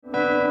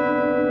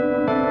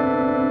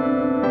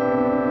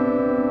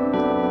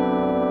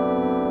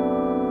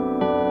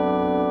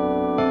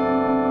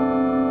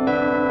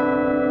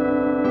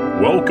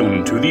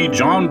Welcome to the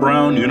John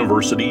Brown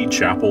University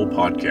Chapel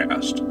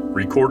Podcast,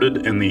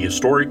 recorded in the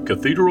historic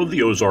Cathedral of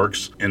the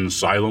Ozarks in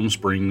Siloam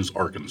Springs,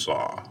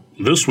 Arkansas.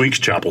 This week's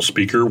chapel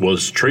speaker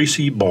was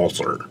Tracy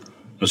Balzer.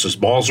 Mrs.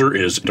 Balzer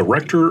is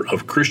Director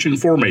of Christian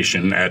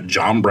Formation at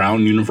John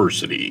Brown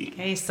University.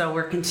 Okay, so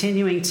we're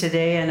continuing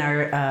today in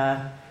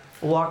our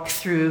walk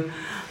through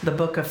the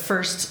book of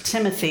 1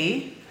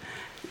 Timothy.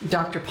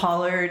 Dr.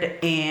 Pollard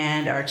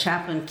and our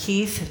chaplain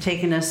Keith have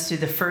taken us through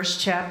the first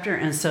chapter,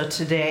 and so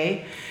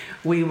today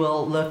we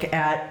will look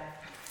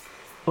at,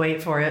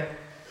 wait for it,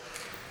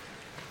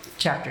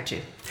 chapter 2.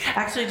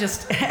 Actually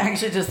just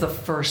the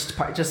first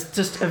part,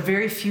 just a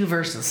very few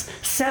verses,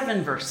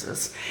 7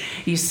 verses.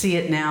 You see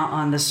it now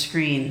on the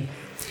screen.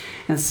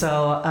 And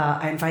so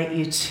I invite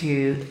you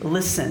to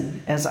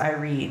listen as I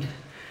read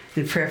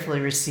and prayerfully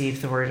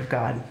receive the word of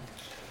God.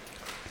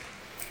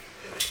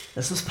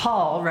 This is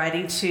Paul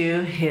writing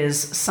to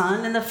his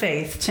son in the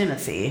faith,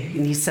 Timothy,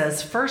 and he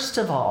says, "First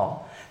of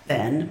all,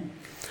 then,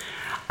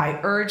 I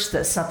urge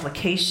that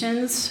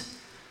supplications,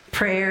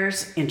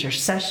 prayers,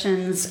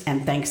 intercessions,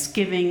 and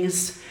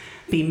thanksgivings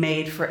be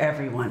made for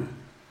everyone,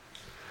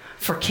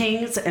 for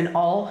kings and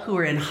all who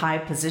are in high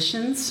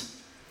positions,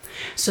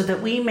 so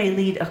that we may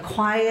lead a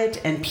quiet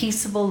and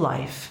peaceable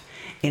life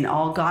in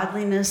all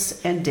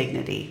godliness and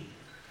dignity.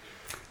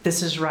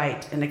 This is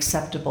right and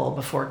acceptable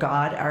before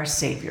God our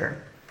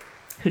Savior,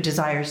 who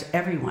desires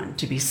everyone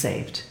to be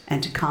saved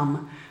and to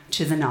come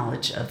to the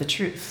knowledge of the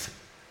truth.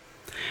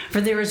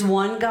 For there is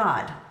one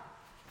God.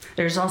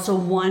 There is also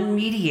one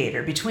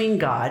mediator between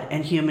God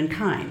and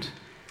humankind,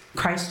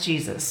 Christ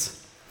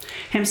Jesus,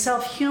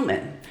 himself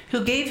human,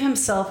 who gave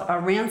himself a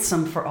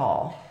ransom for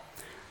all.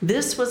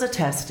 This was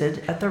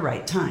attested at the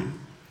right time.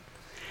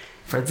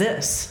 For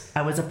this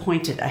I was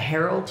appointed a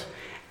herald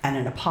and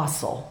an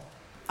apostle.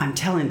 I'm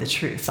telling the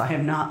truth, I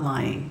am not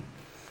lying.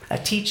 A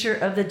teacher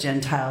of the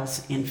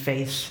Gentiles in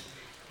faith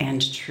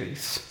and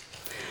truth."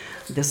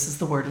 This is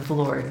the word of the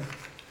Lord.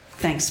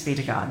 Thanks be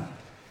to God.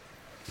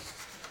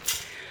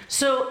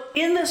 So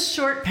in this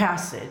short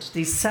passage,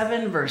 these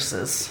 7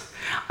 verses,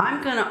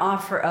 I'm going to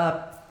offer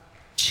up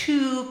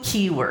 2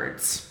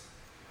 keywords,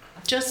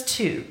 just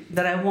 2,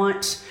 that I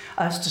want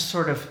us to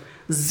sort of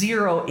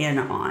zero in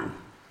on.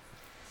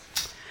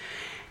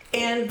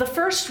 And the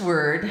first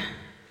word,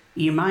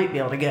 you might be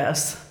able to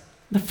guess,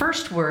 the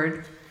first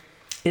word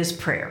is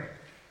prayer.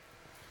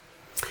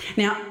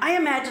 Now, I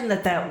imagine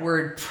that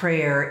word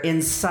prayer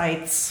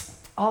incites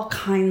all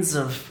kinds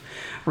of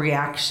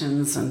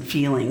reactions and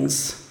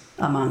feelings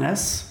among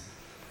us,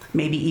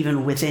 maybe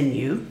even within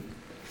you.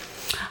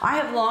 I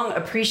have long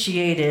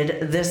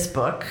appreciated this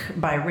book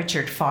by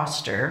Richard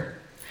Foster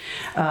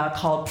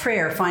called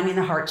Prayer, Finding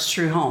the Heart's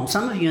True Home.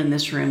 Some of you in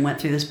this room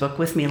went through this book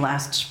with me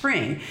last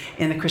spring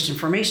in the Christian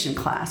Formation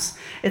class.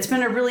 It's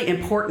been a really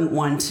important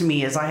one to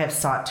me as I have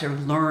sought to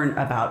learn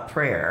about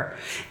prayer,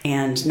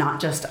 and not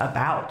just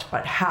about,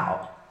 but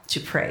how to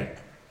pray.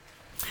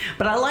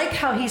 But I like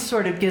how he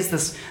sort of gives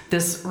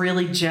this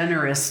really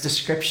generous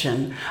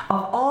description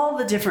of all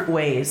the different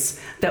ways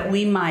that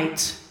we might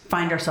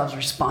find ourselves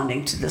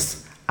responding to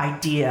this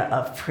idea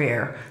of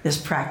prayer, this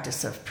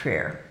practice of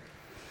prayer.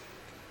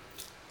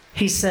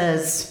 He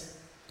says,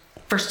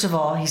 first of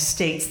all, he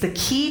states, the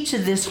key to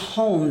this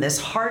home,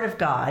 this heart of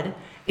God,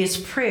 is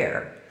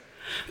prayer.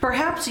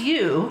 Perhaps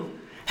you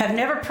have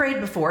never prayed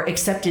before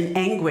except in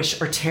anguish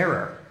or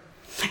terror.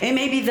 It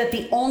may be that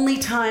the only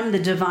time the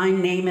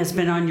divine name has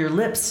been on your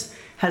lips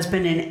has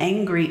been in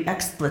angry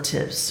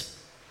expletives.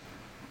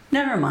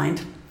 Never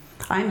mind.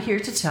 I'm here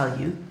to tell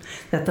you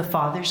that the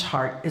Father's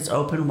heart is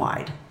open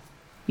wide.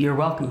 You're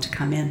welcome to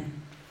come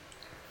in.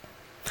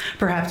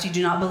 Perhaps you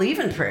do not believe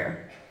in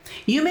prayer.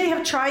 You may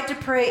have tried to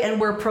pray and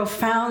were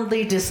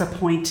profoundly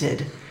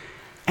disappointed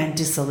and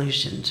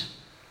disillusioned.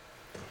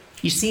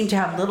 You seem to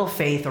have little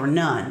faith or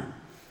none.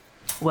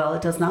 Well,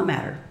 it does not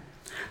matter.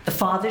 The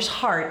Father's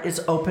heart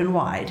is open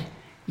wide.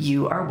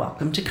 You are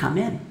welcome to come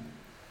in.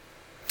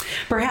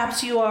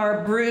 Perhaps you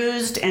are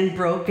bruised and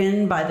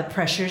broken by the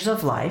pressures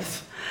of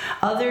life.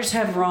 Others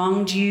have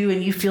wronged you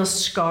and you feel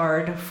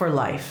scarred for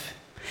life.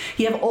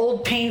 You have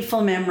old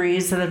painful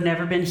memories that have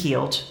never been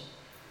healed.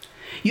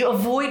 You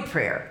avoid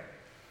prayer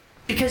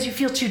because you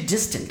feel too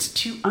distant,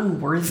 too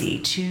unworthy,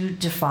 too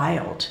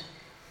defiled.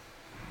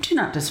 Do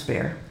not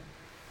despair.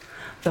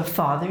 The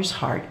Father's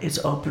heart is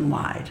open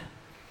wide.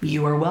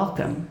 You are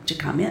welcome to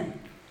come in.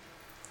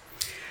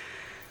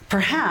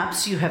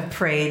 Perhaps you have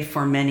prayed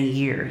for many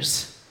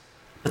years,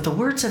 but the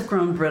words have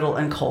grown brittle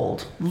and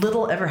cold.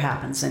 Little ever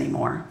happens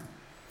anymore.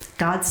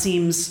 God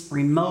seems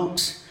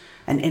remote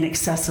and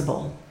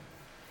inaccessible.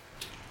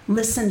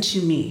 Listen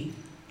to me.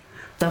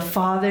 The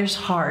Father's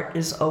heart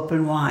is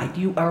open wide.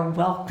 You are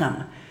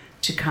welcome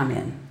to come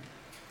in.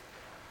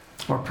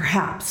 Or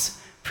perhaps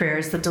prayer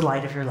is the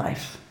delight of your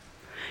life.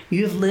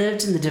 You have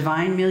lived in the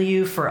divine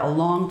milieu for a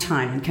long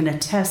time and can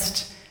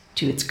attest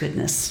to its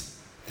goodness.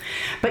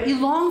 But you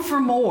long for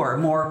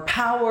more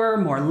power,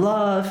 more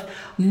love,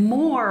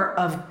 more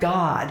of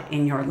God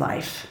in your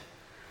life.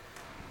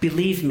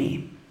 Believe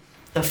me,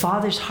 The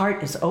Father's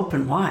heart is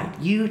open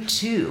wide. You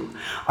too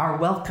are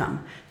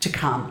welcome to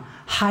come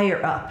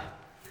higher up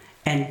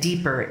and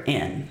deeper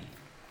in.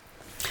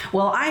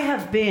 Well, I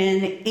have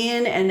been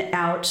in and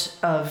out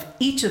of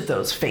each of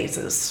those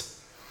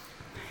phases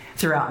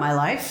throughout my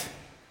life,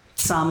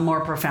 some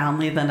more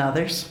profoundly than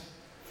others.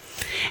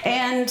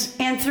 And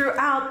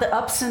throughout the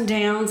ups and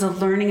downs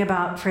of learning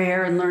about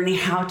prayer and learning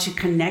how to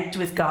connect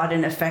with God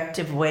in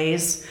effective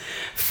ways,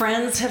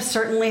 friends have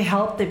certainly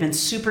helped. They've been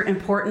super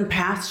important.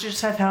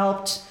 Pastors have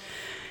helped.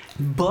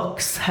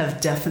 Books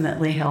have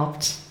definitely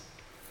helped.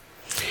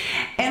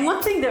 And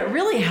one thing that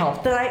really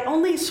helped that I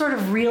only sort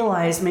of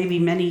realized maybe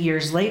many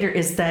years later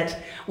is that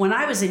when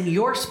I was in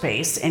your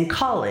space in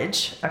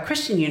college, a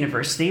Christian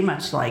university,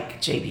 much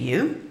like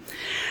JBU,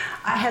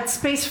 I had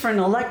space for an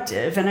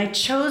elective, and I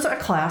chose a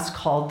class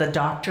called The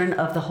Doctrine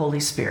of the Holy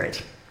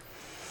Spirit.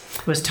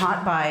 It was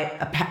taught by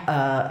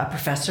a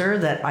professor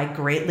that I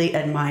greatly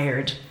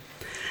admired.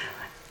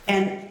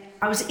 And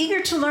I was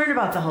eager to learn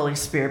about the Holy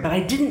Spirit, but I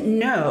didn't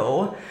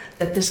know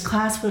that this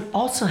class would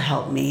also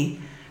help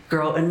me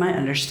grow in my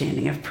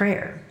understanding of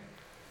prayer.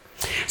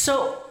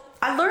 So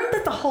I learned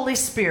that the Holy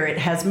Spirit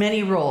has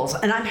many roles,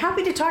 and I'm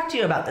happy to talk to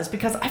you about this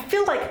because I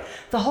feel like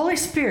the Holy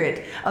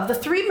Spirit, of the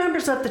three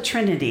members of the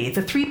Trinity,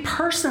 the three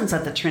persons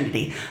of the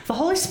Trinity, the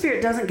Holy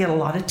Spirit doesn't get a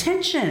lot of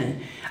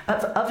attention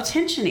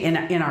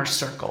in our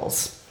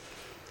circles.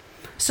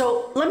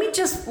 So let me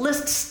just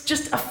list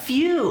just a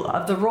few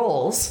of the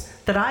roles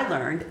that I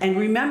learned and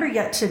remember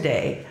yet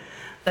today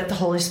that the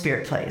Holy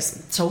Spirit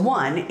plays. So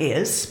one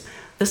is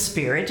the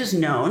Spirit is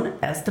known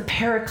as the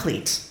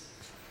Paraclete,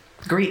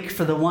 Greek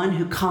for the one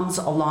who comes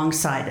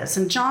alongside us.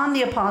 And John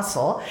the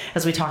Apostle,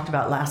 as we talked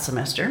about last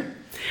semester,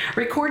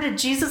 recorded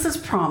Jesus'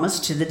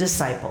 promise to the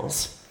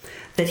disciples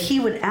that he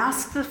would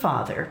ask the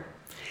Father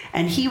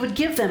and he would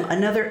give them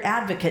another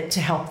advocate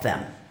to help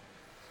them,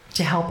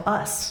 to help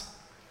us,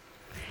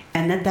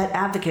 and that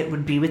advocate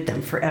would be with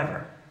them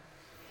forever,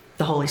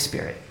 the Holy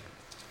Spirit.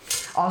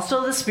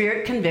 Also, the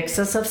Spirit convicts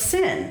us of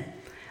sin,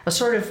 a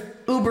sort of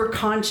uber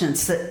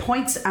conscience that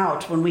points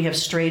out when we have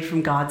strayed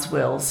from God's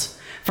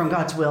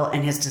will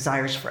and his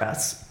desires for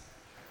us.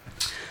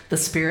 The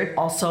Spirit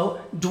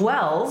also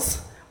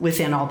dwells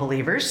within all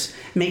believers,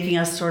 making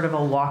us sort of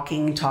a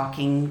walking,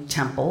 talking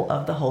temple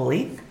of the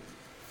holy.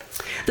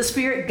 The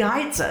Spirit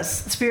guides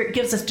us. The Spirit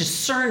gives us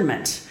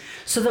discernment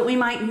so that we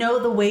might know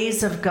the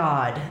ways of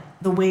God,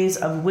 the ways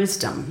of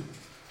wisdom.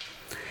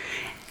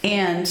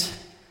 And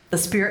the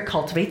Spirit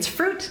cultivates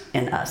fruit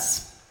in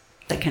us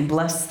that can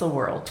bless the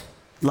world.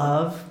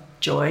 Love,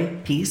 joy,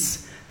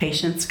 peace,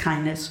 patience,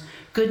 kindness,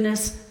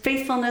 goodness,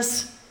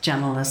 faithfulness,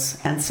 gentleness,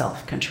 and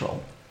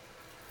self-control.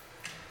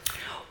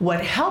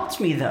 What helped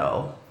me,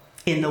 though,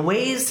 in the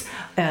ways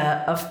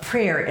of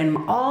prayer in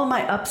all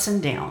my ups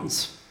and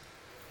downs,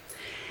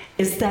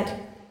 is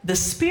that the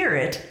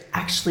Spirit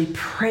actually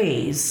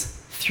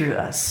prays through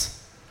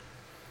us.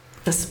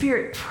 The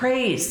Spirit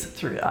prays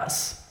through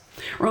us.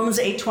 Romans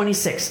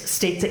 8:26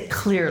 states it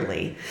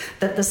clearly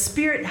that the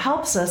Spirit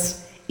helps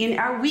us in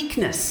our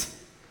weakness.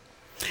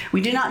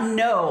 We do not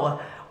know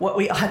what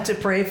we ought to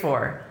pray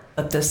for,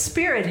 but the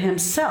Spirit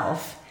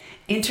himself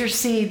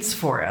intercedes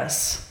for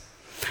us.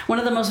 One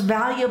of the most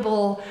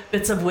valuable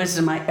bits of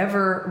wisdom I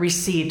ever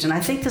received, and I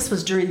think this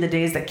was during the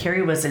days that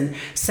Carrie was in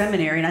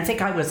seminary, and I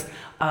think I was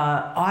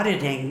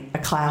auditing a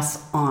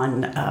class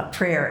on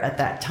prayer at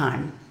that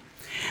time,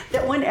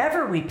 that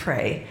whenever we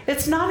pray,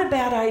 it's not a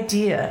bad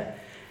idea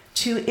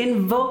to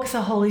invoke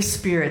the Holy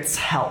Spirit's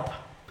help,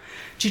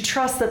 to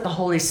trust that the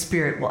Holy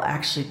Spirit will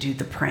actually do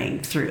the praying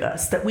through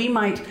us, that we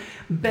might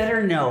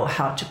better know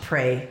how to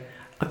pray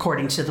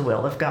according to the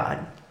will of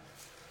God.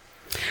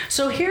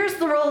 So here's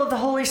the role of the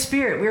Holy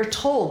Spirit. We're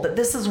told that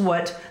this is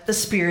what the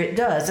Spirit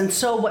does. And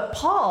so what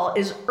Paul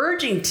is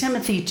urging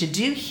Timothy to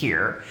do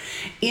here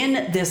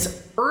in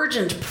this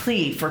urgent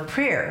plea for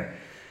prayer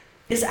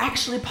is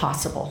actually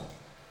possible.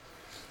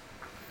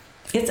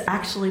 It's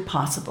actually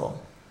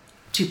possible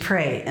to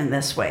pray in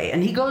this way.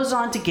 And he goes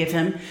on to give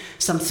him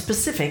some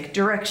specific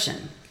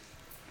direction.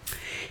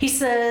 He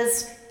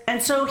says,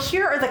 and so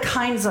here are the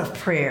kinds of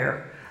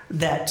prayer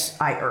that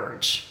I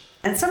urge.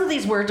 And some of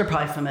these words are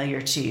probably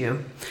familiar to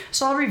you,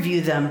 so I'll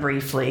review them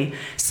briefly.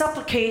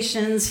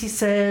 Supplications, he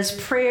says,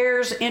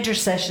 prayers,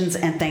 intercessions,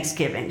 and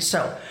thanksgiving.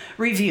 So,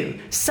 review.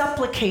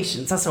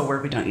 Supplications, that's a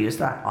word we don't use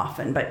that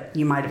often, but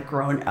you might have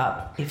grown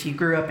up. If you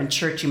grew up in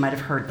church, you might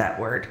have heard that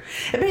word.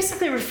 It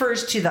basically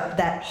refers to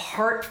that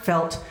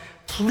heartfelt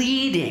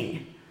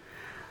pleading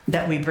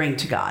that we bring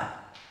to God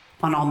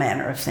on all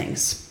manner of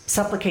things.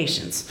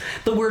 Supplications.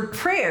 The word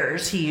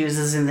prayers he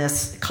uses in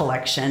this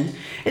collection,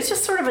 it's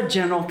just sort of a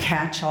general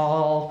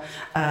catch-all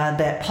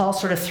that Paul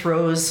sort of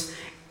throws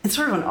in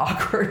sort of an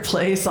awkward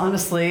place,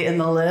 honestly, in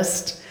the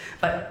list,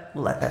 but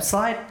we'll let that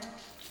slide.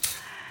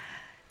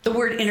 The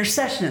word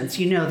intercessions,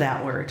 you know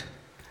that word.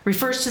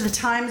 refers to the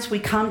times we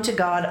come to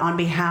God on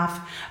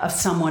behalf of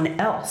someone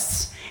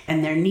else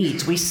and their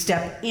needs. We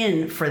step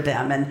in for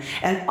them.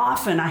 And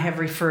often I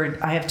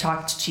have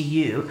talked to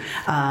you,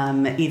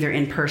 either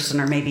in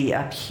person or maybe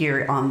up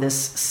here on this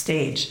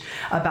stage,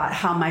 about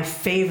how my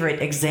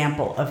favorite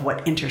example of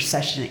what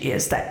intercession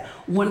is, that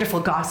wonderful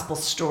gospel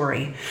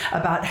story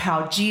about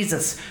how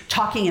Jesus,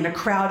 talking in a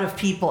crowd of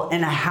people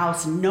in a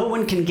house no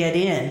one can get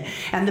in,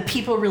 and the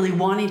people really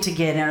wanting to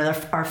get in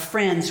are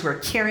friends who are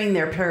carrying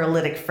their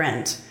paralytic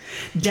friend,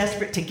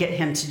 desperate to get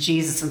him to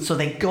Jesus. And so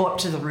they go up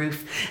to the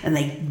roof and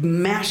they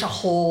mash a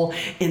hole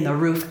in the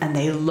roof and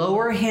they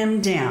lower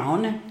him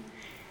down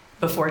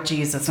before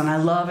Jesus. And I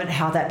love it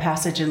how that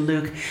passage in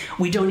Luke,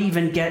 we don't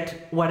even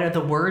get what are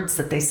the words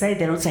that they say.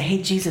 They don't say,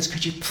 hey, Jesus,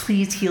 could you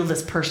please heal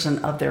this person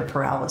of their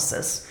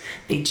paralysis?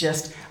 They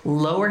just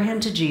lower him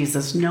to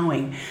Jesus,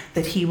 knowing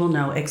that he will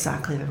know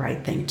exactly the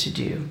right thing to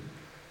do.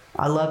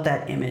 I love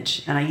that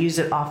image, and I use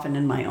it often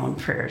in my own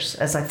prayers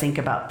as I think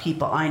about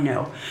people I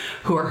know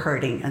who are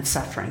hurting and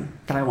suffering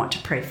that I want to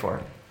pray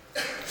for.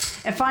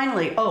 And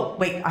finally,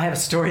 I have a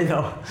story,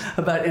 though,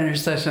 about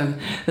intercession.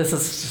 This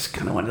is just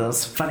kind of one of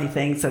those funny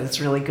things that it's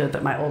really good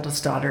that my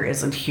oldest daughter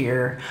isn't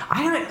here.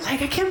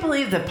 I can't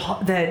believe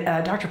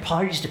that Dr.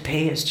 Paul used to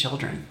pay his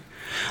children,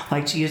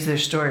 to use their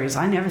stories.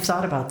 I never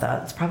thought about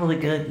that. It's probably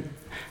good.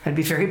 I'd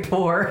be very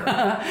poor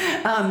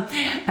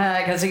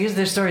because I use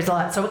their stories a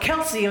lot. So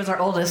Kelsey was our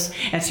oldest,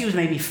 and she was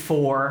maybe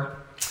 4,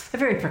 a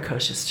very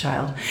precocious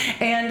child.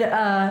 And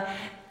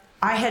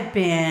I had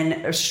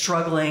been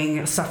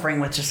suffering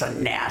with just a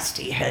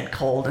nasty head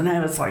cold, and I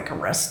was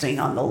resting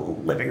on the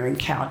living room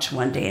couch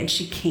one day, and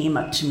she came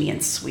up to me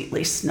and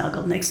sweetly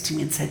snuggled next to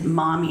me and said,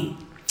 Mommy,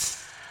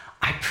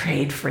 I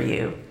prayed for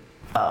you.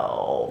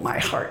 Oh, my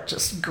heart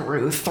just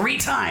grew 3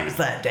 times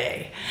that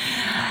day.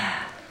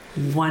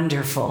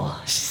 Wonderful.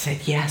 She said,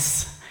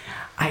 yes,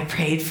 I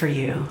prayed for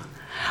you.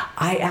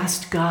 I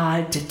asked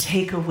God to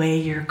take away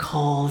your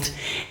cold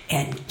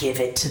and give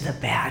it to the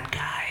bad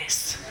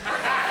guys.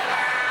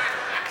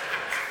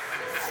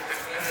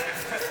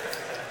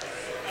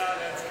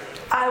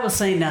 I will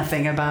say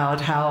nothing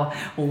about how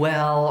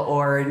well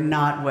or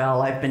not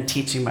well I've been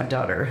teaching my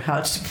daughter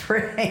how to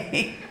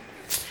pray.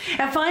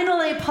 And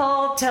finally,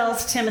 Paul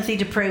tells Timothy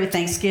to pray with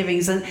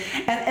thanksgivings. And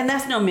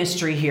that's no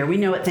mystery here. We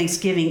know what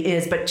thanksgiving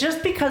is. But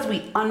just because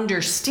we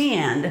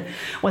understand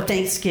what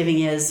thanksgiving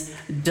is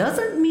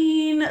doesn't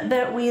mean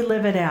that we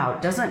live it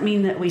out. Doesn't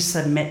mean that we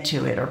submit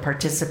to it or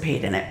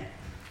participate in it.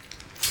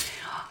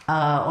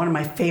 One of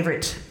my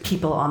favorite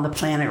people on the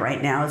planet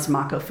right now is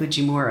Mako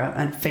Fujimura,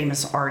 a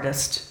famous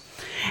artist.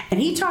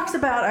 And he talks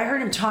about, I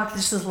heard him talk,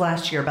 this was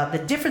last year, about the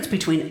difference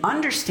between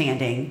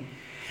understanding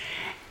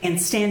and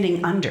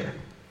standing under.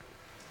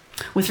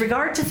 With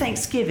regard to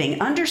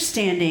thanksgiving,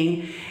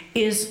 understanding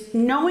is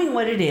knowing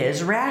what it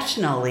is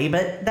rationally,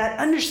 but that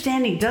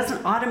understanding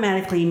doesn't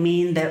automatically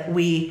mean that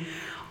we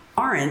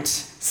aren't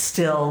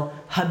still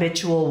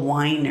habitual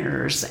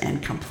whiners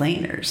and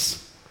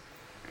complainers.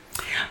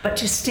 But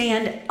to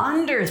stand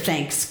under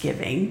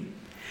thanksgiving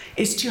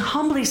is to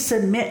humbly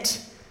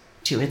submit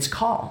to its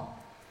call.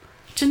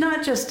 To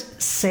not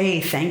just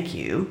say thank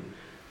you,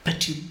 but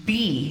to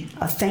be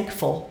a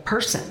thankful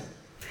person.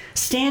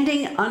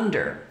 Standing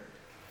under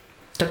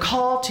the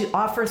call to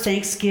offer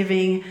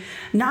thanksgiving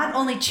not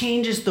only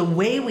changes the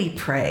way we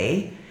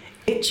pray,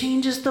 it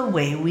changes the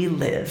way we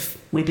live.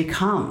 We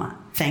become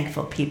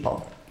thankful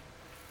people.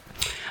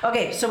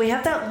 Okay, so we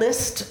have that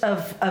list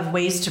of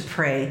ways to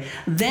pray.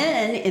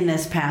 Then in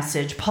this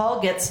passage,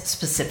 Paul gets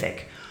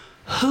specific.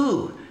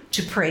 Who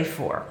to pray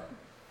for.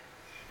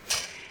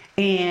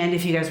 And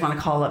if you guys want to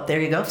call up,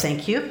 there you go,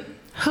 thank you.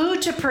 Who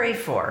to pray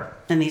for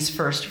in these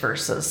first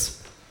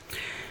verses.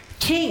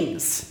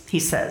 Kings, he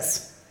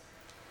says.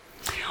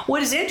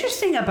 What is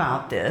interesting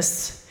about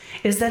this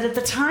is that at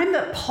the time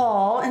that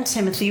Paul and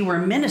Timothy were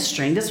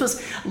ministering, this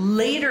was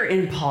later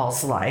in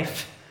Paul's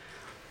life,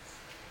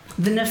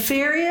 the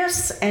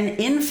nefarious and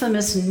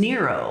infamous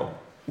Nero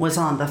was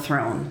on the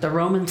throne, the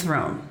Roman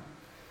throne.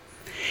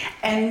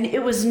 And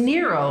it was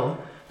Nero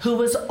who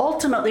was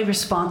ultimately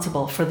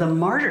responsible for the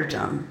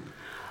martyrdom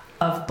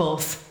of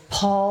both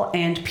Paul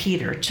and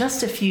Peter,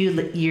 just a few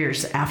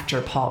years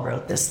after Paul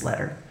wrote this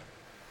letter.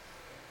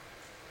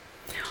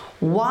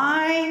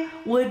 Why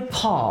would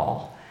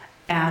Paul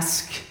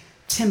ask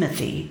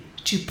Timothy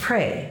to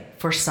pray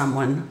for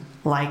someone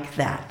like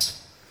that?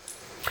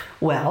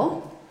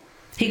 Well,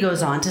 he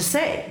goes on to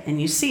say, and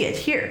you see it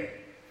here,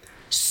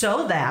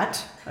 so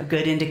that, a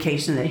good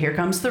indication that here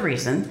comes the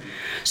reason,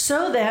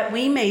 so that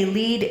we may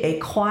lead a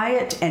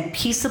quiet and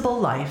peaceable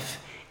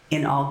life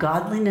in all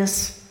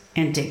godliness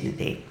and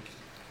dignity.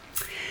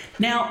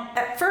 Now,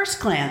 at first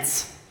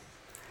glance,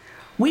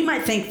 we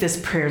might think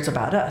this prayer is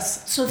about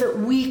us, so that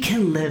we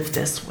can live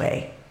this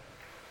way.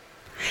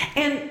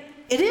 And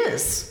it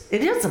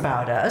is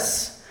about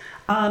us.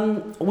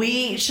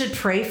 We should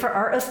pray for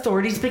our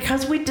authorities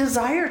because we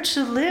desire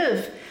to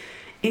live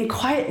in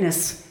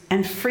quietness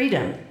and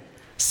freedom,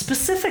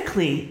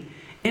 specifically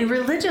in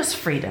religious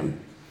freedom.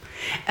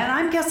 And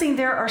I'm guessing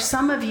there are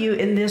some of you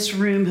in this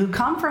room who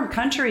come from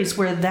countries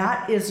where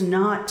that is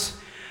not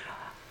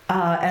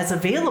as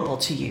available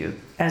to you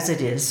as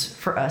it is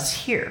for us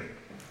here.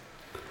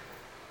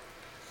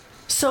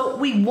 So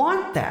we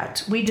want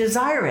that. We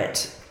desire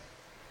it.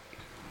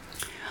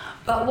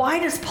 But why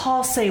does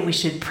Paul say we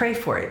should pray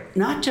for it?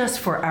 Not just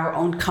for our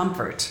own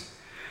comfort,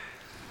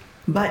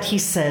 but he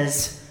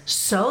says,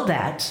 so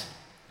that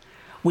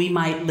we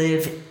might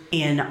live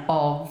in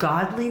all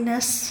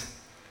godliness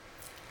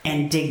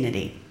and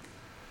dignity.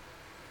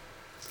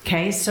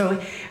 Okay,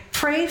 so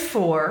pray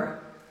for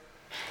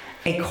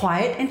a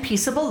quiet and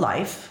peaceable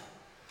life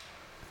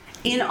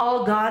in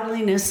all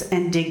godliness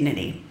and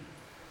dignity.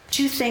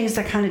 Two things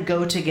that kind of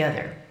go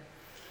together.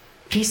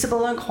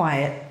 Peaceable and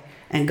quiet,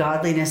 and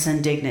godliness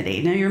and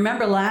dignity. Now, you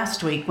remember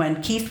last week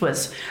when Keith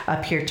was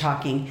up here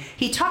talking,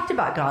 he talked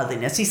about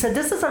godliness. He said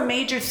this is a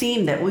major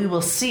theme that we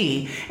will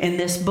see in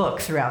this book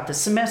throughout the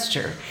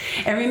semester.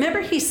 And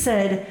remember, he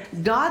said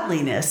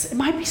godliness, it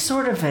might be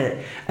sort of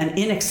an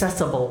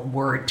inaccessible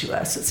word to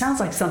us. It sounds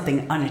like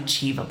something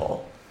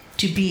unachievable,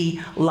 to be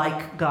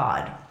like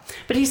God.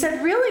 But he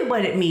said really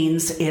what it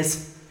means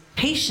is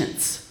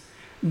patience.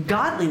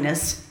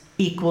 Godliness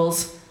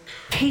equals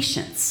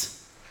patience.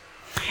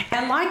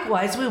 And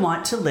likewise, we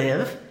want to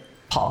live,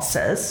 Paul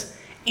says,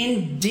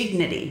 in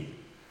dignity.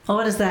 Well,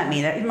 what does that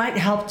mean? It might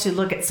help to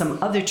look at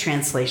some other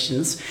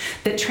translations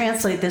that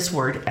translate this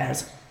word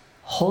as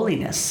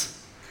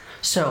holiness.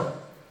 So,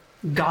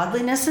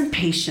 godliness and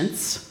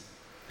patience,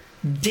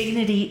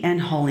 dignity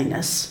and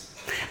holiness.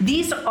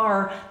 These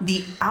are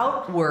the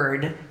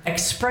outward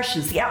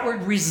expressions, the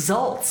outward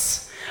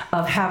results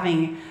of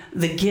having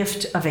the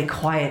gift of a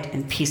quiet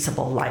and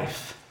peaceable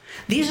life.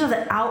 These are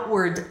the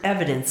outward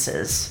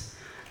evidences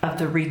of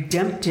the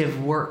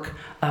redemptive work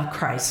of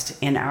Christ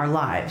in our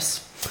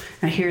lives.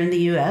 Now, here in the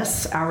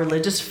U.S., our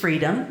religious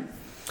freedom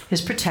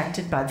is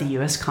protected by the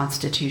U.S.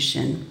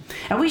 Constitution,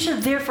 and we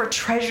should therefore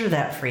treasure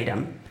that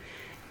freedom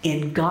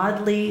in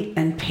godly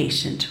and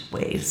patient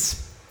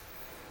ways.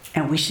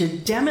 And we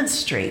should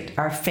demonstrate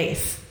our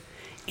faith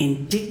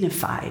in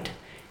dignified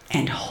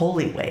and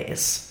holy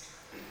ways.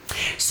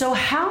 So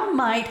how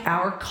might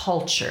our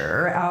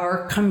culture,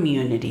 our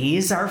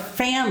communities, our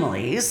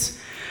families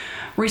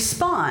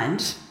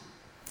respond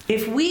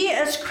if we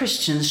as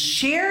Christians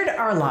shared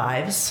our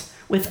lives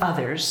with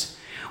others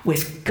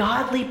with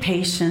godly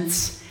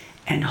patience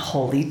and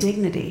holy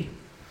dignity?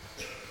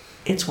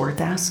 It's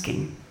worth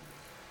asking.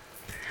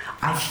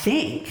 I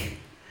think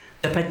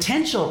the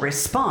potential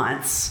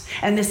response,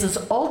 and this is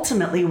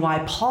ultimately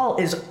why Paul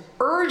is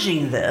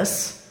urging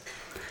this,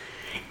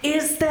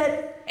 is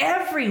that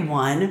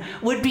everyone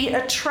would be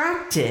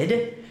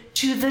attracted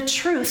to the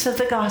truth of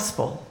the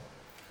gospel.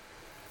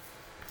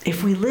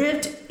 If we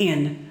lived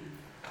in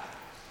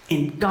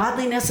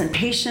godliness and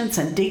patience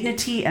and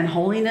dignity and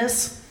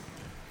holiness,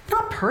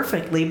 not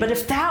perfectly, but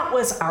if that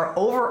was our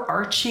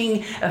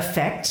overarching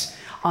effect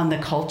on the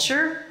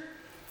culture,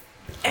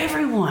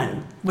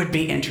 everyone would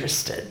be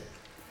interested.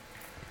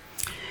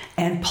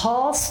 And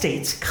Paul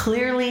states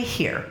clearly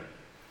here,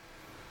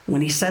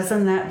 when he says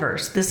in that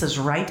verse, this is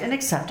right and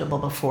acceptable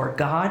before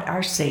God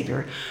our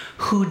Savior,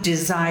 who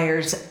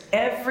desires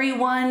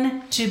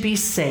everyone to be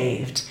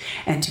saved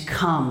and to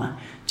come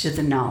to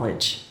the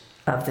knowledge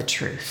of the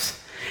truth.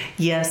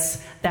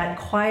 Yes, that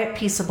quiet,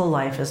 peaceable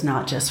life is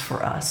not just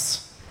for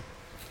us.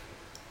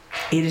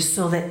 It is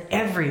so that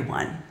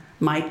everyone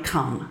might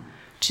come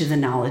to the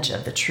knowledge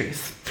of the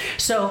truth.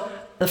 So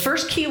the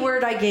first key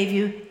word I gave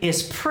you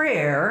is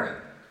prayer.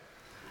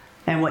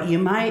 And what you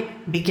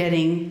might be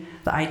getting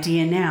the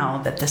idea now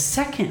that the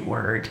second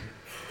word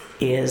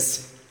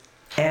is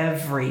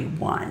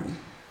everyone.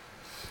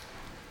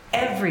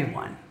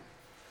 Everyone.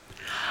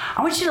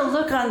 I want you to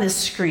look on this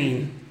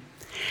screen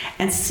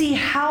and see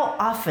how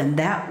often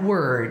that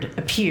word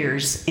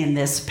appears in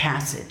this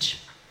passage.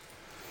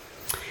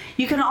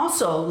 You can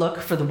also look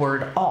for the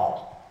word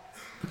all.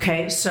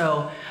 Okay,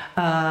 so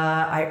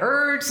I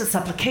urge that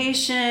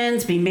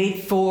supplications be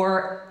made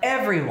for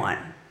everyone,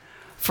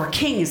 for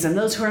kings and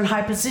those who are in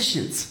high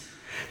positions,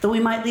 that we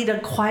might lead a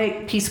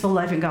quiet, peaceful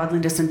life in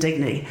godliness and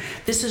dignity.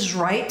 This is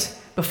right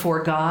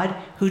before God,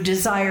 who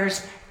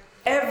desires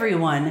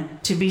everyone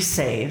to be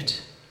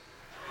saved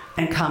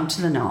and come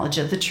to the knowledge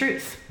of the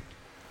truth.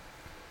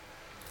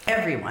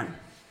 Everyone.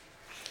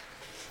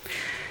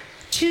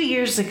 2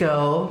 years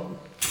ago,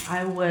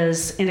 I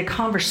was in a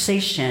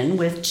conversation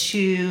with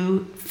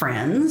two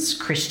friends,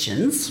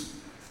 Christians,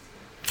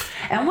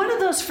 and one of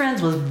those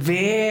friends was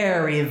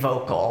very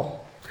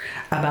vocal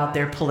about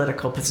their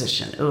political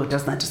position. Oh,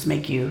 doesn't that just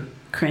make you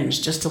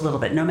cringe just a little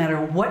bit? No matter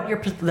what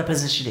the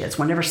position is,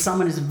 whenever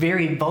someone is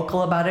very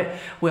vocal about it,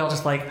 we all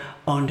just like,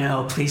 oh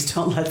no, please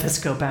don't let this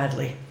go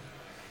badly.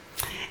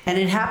 And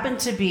it happened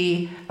to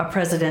be a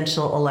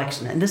presidential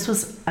election. And this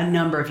was a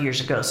number of years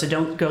ago, so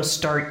don't go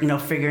start,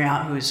 figuring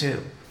out who's who.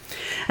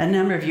 A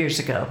number of years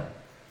ago.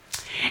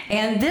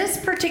 And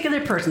this particular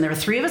person, there were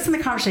three of us in the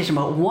conversation,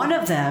 but one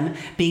of them,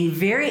 being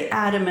very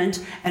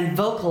adamant and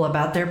vocal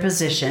about their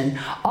position,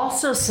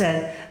 also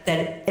said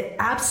that it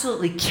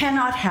absolutely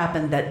cannot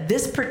happen that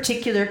this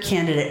particular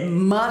candidate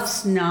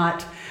must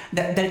not,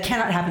 that it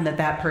cannot happen that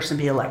that person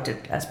be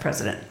elected as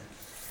president.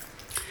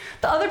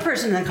 The other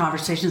person in the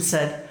conversation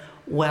said,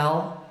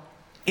 well,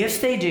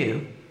 if they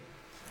do,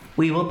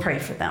 we will pray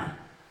for them.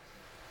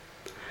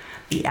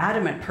 The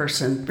adamant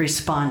person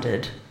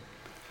responded,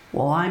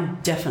 well, I'm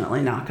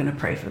definitely not going to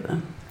pray for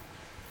them.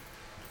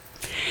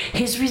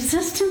 His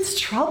resistance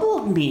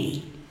troubled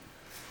me.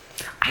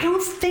 I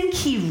don't think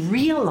he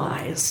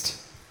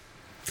realized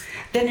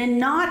that in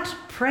not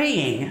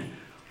praying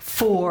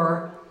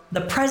for the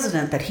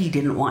president that he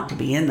didn't want to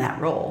be in that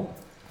role,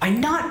 by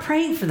not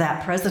praying for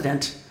that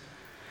president,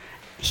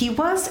 he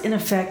was, in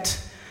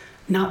effect,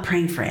 not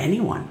praying for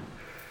anyone.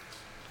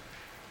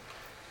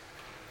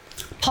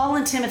 Paul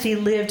and Timothy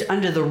lived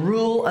under the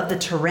rule of the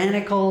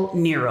tyrannical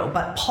Nero,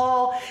 but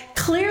Paul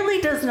clearly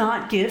does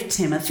not give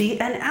Timothy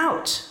an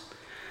out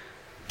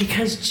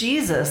because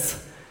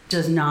Jesus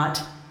does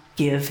not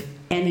give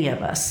any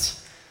of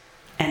us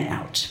an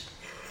out.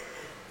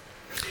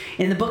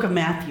 In the book of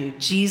Matthew,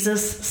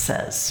 Jesus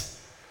says,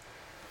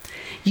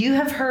 "You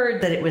have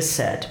heard that it was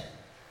said,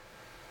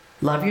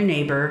 'Love your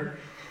neighbor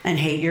and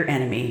hate your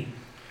enemy.'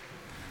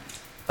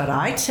 But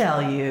I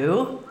tell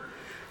you,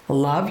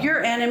 love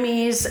your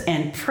enemies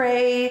and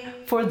pray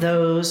for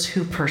those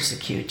who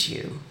persecute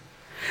you,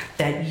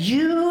 that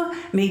you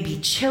may be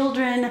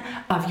children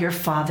of your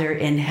Father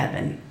in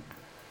heaven.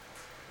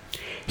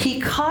 He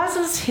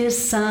causes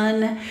his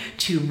sun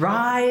to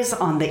rise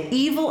on the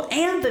evil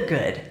and the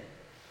good,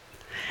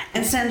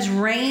 and sends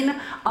rain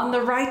on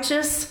the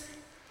righteous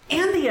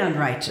and the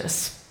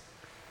unrighteous.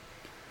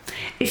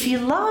 If you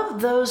love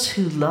those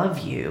who love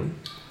you,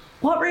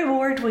 what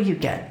reward will you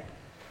get?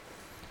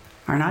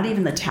 Are not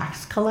even the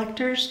tax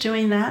collectors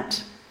doing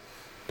that?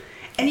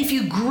 And if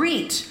you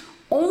greet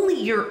only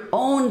your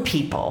own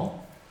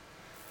people,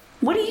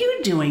 what are you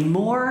doing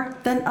more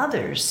than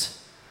others?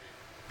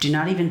 Do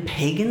not even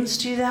pagans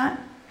do that?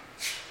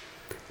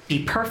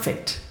 Be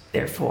perfect,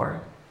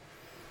 therefore,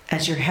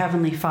 as your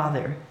heavenly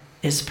Father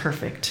is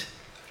perfect.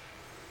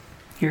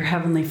 Your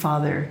heavenly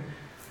Father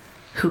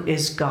who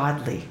is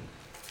godly.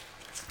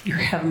 Your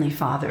heavenly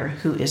Father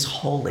who is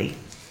holy.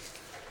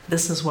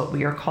 This is what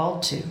we are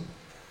called to."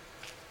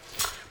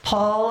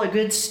 Paul, a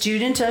good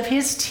student of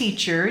his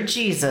teacher,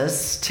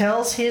 Jesus,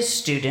 tells his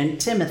student,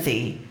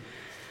 Timothy,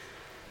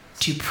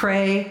 to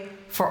pray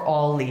for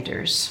all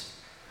leaders.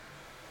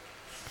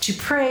 To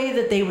pray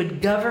that they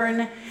would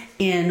govern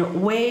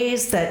in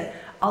ways that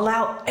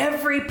allow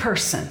every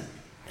person,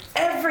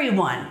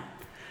 everyone,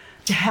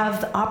 to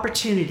have the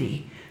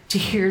opportunity to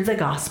hear the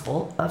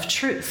gospel of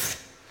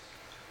truth.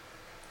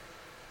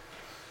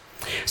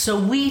 So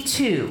we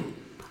too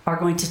are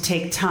going to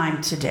take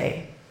time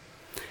today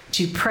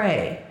to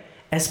pray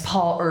as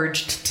Paul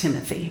urged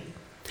Timothy.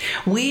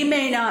 We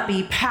may not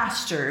be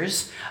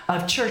pastors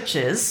of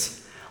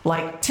churches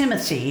like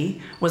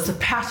Timothy was the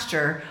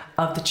pastor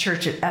of the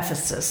church at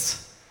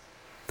Ephesus,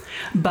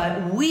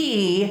 but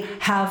we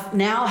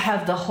now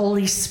have the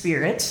Holy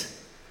Spirit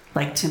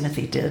like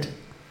Timothy did.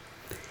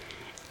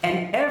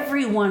 And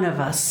every one of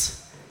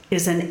us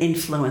is an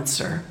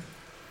influencer.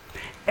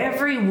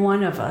 Every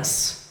one of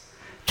us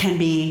can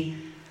be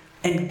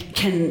and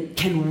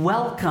can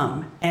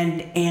welcome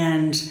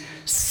and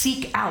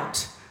seek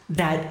out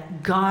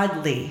that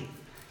godly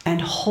and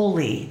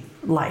holy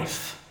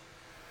life.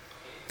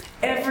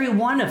 Every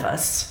one of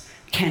us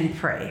can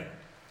pray,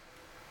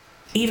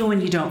 even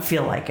when you don't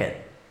feel like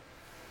it.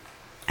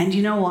 And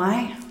you know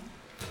why?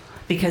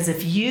 Because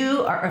if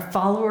you are a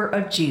follower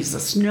of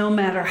Jesus, no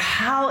matter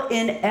how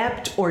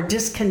inept or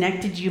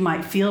disconnected you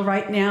might feel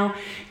right now,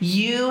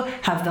 you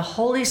have the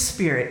Holy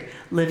Spirit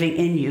living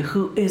in you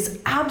who is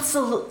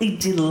absolutely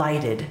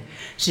delighted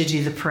to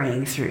do the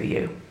praying through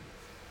you.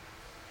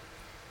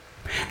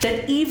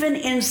 That even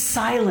in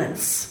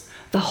silence,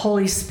 the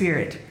Holy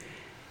Spirit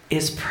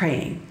is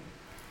praying,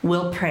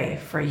 will pray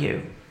for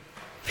you.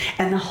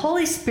 And the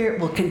Holy Spirit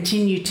will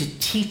continue to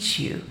teach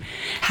you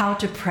how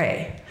to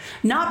pray.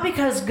 Not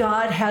because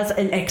God has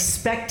an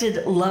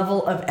expected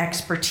level of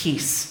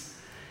expertise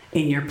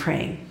in your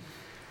praying,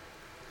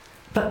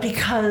 but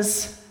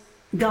because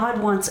God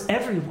wants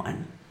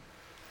everyone,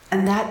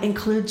 and that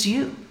includes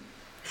you.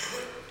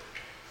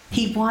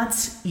 He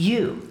wants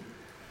you.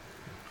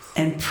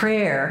 And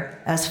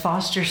prayer, as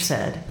Foster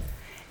said,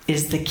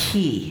 is the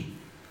key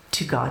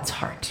to God's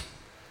heart.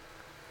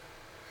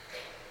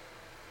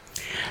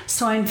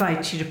 So I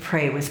invite you to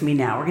pray with me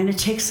now. We're going to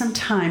take some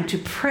time to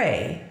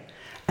pray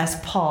as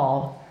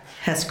Paul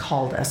has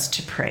called us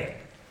to pray.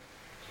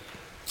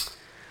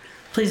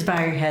 Please bow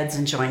your heads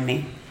and join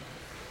me.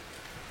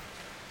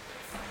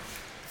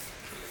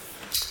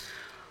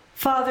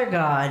 Father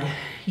God,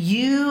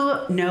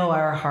 you know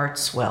our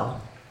hearts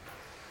well.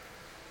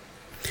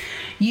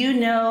 You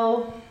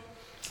know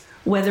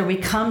whether we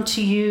come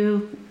to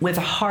you with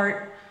a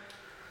heart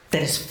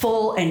that is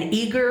full and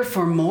eager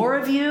for more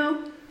of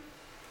you,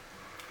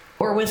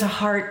 or with a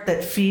heart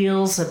that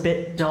feels a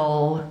bit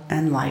dull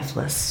and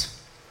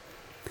lifeless.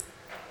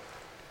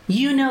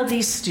 You know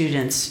these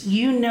students.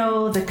 You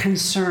know the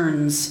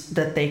concerns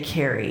that they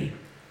carry.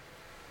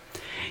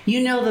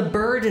 You know the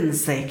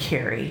burdens they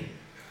carry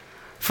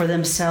for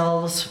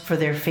themselves, for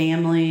their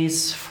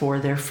families, for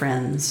their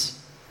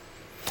friends.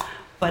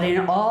 But in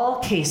all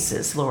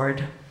cases,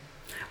 Lord,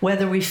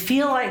 whether we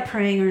feel like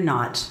praying or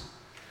not,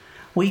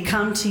 we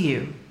come to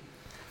you,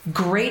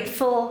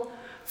 grateful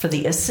for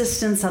the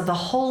assistance of the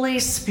Holy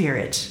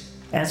Spirit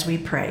as we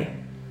pray,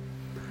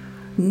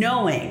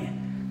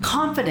 knowing,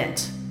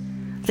 confident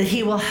that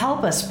He will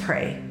help us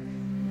pray,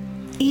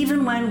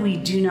 even when we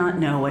do not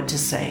know what to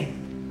say.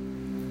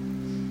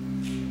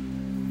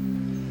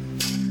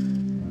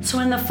 So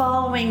in the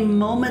following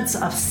moments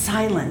of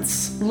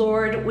silence,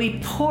 Lord, we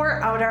pour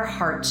out our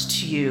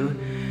hearts to you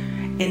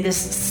in this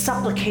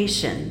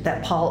supplication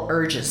that Paul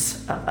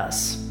urges of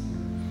us.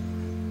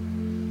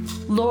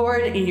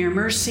 Lord, in your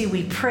mercy,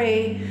 we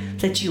pray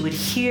that you would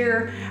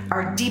hear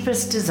our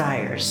deepest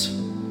desires,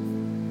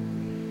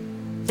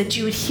 that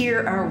you would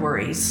hear our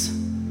worries,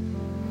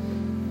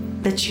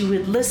 that you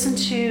would listen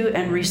to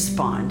and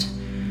respond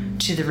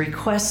to the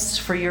requests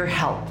for your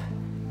help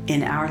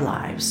in our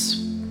lives.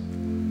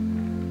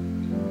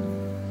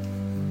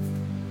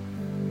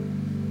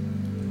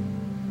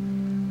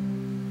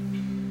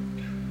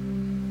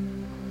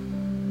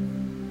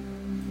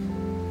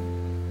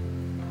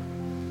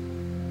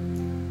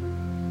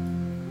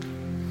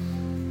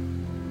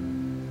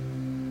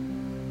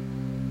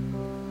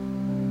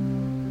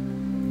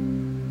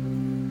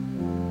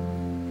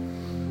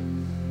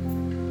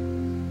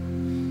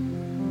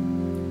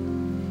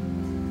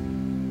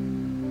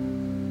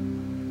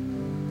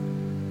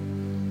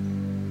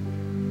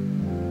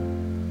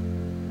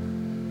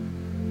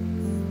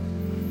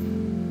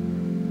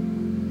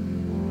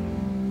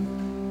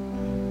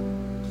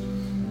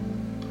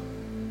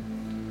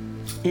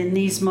 In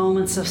these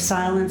moments of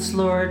silence,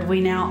 Lord,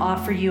 we now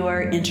offer you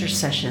our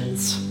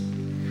intercessions.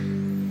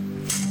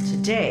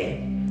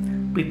 Today,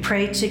 we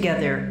pray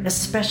together,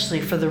 especially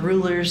for the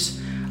rulers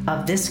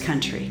of this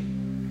country,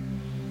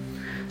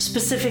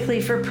 specifically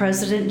for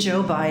President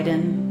Joe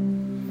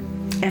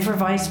Biden and for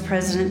Vice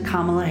President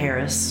Kamala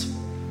Harris.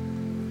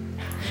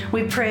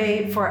 We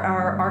pray for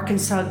our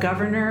Arkansas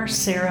Governor,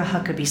 Sarah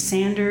Huckabee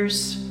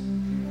Sanders.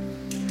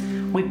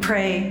 We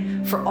pray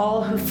for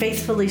all who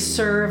faithfully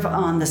serve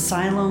on the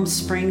Siloam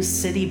Springs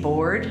City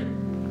Board.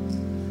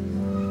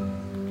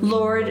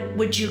 Lord,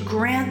 would you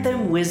grant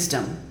them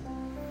wisdom,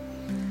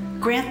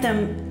 grant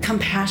them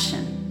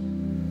compassion,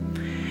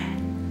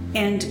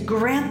 and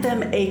grant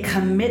them a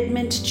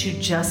commitment to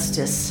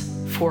justice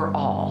for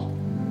all.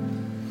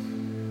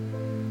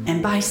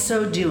 And by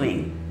so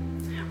doing,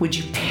 would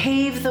you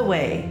pave the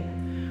way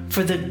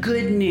for the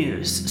good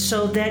news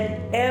so that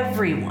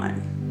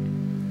everyone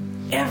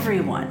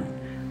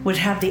would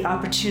have the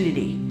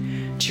opportunity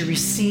to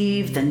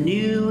receive the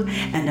new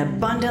and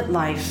abundant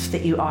life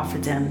that you offer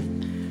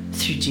them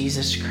through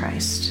Jesus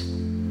Christ.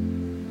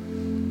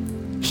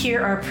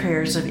 Hear our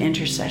prayers of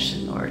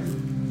intercession, Lord.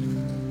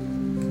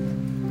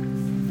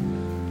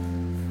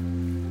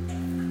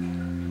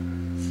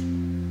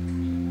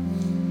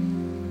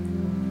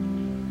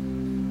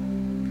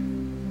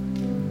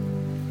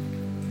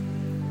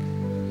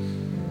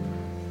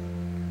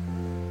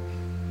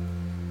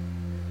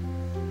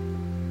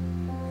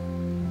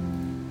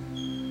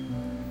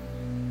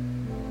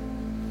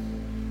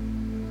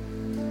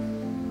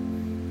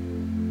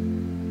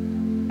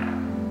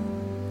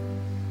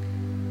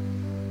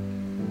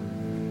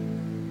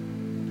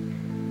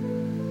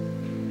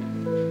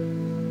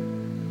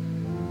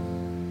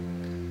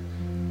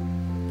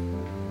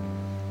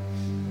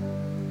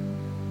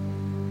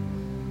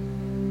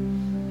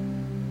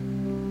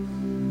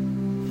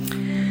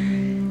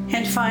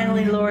 And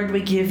finally, Lord,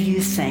 we give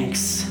you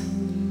thanks.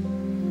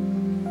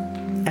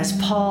 As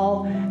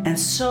Paul and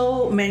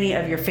so many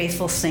of your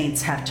faithful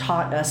saints have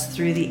taught us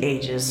through the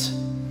ages,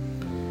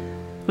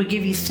 we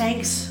give you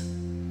thanks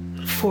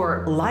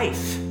for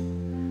life,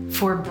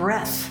 for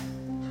breath,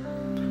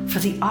 for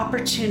the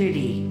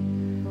opportunity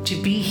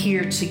to be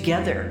here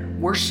together,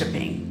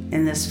 worshiping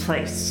in this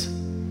place,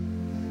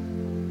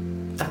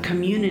 a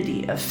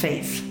community of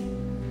faith.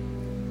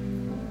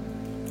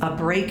 A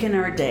break in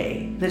our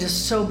day that is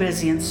so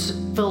busy and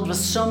filled with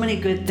so many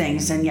good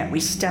things, and yet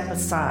we step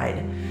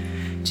aside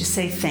to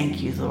say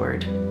thank you,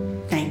 Lord.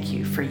 Thank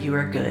you, for you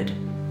are good.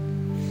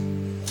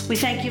 We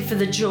thank you for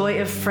the joy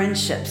of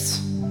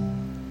friendships,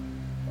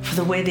 for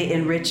the way they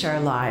enrich our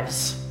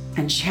lives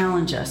and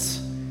challenge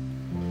us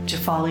to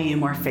follow you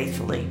more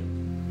faithfully.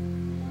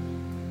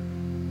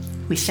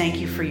 We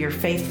thank you for your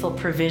faithful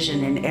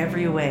provision in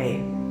every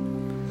way,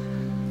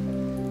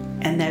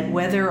 and that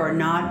whether or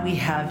not we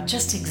have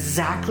just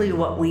exactly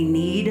what we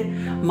need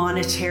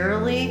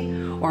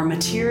monetarily or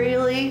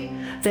materially,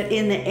 that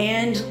in the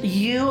end,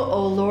 you,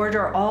 O Lord,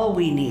 are all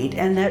we need,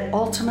 and that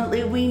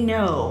ultimately we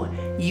know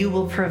you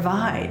will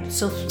provide.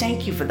 So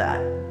thank you for that.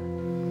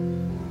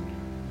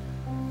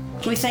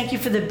 We thank you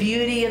for the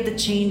beauty of the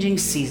changing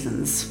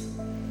seasons,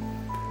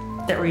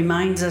 that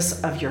reminds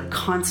us of your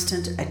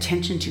constant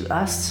attention to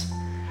us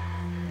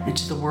and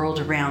to the world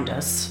around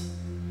us,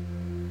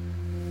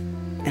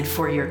 and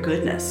for your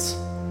goodness.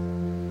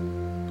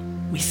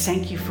 We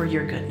thank you for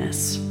your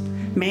goodness.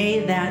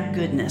 May that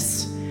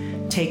goodness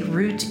take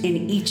root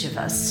in each of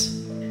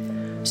us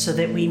so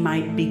that we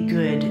might be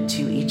good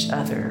to each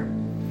other.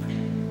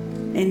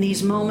 In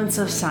these moments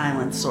of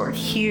silence, Lord,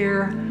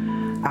 hear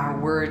our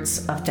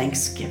words of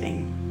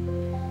thanksgiving.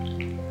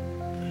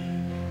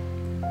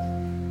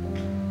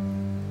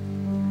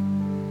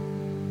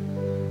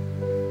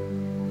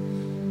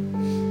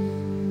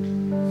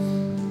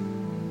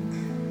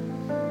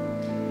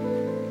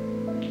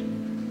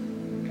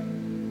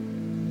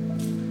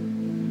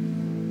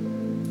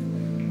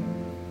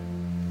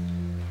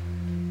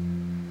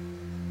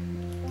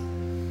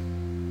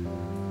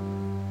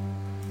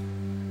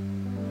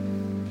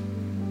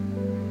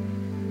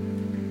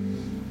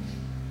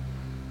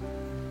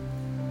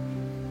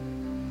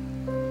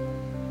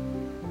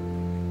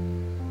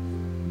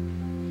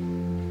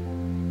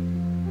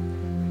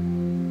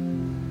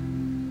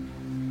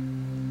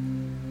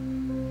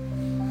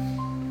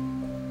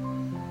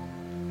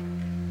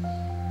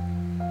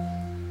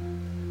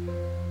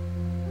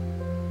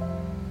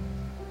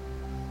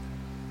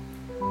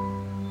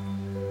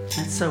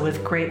 And so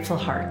with grateful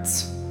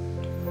hearts,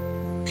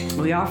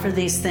 we offer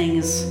these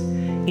things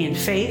in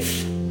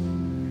faith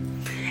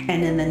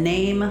and in the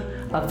name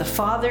of the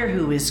Father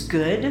who is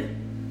good,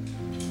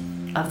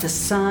 of the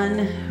Son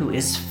who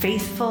is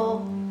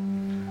faithful,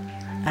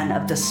 and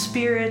of the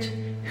Spirit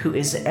who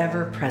is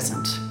ever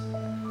present.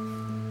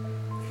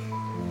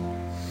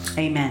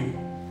 Amen.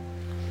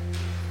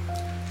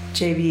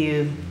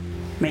 JBU,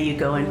 may you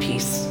go in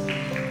peace.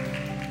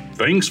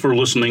 Thanks for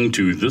listening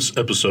to this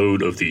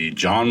episode of the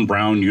John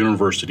Brown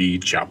University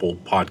Chapel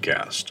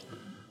Podcast.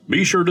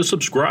 Be sure to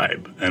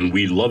subscribe, and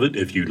we'd love it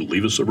if you'd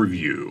leave us a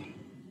review.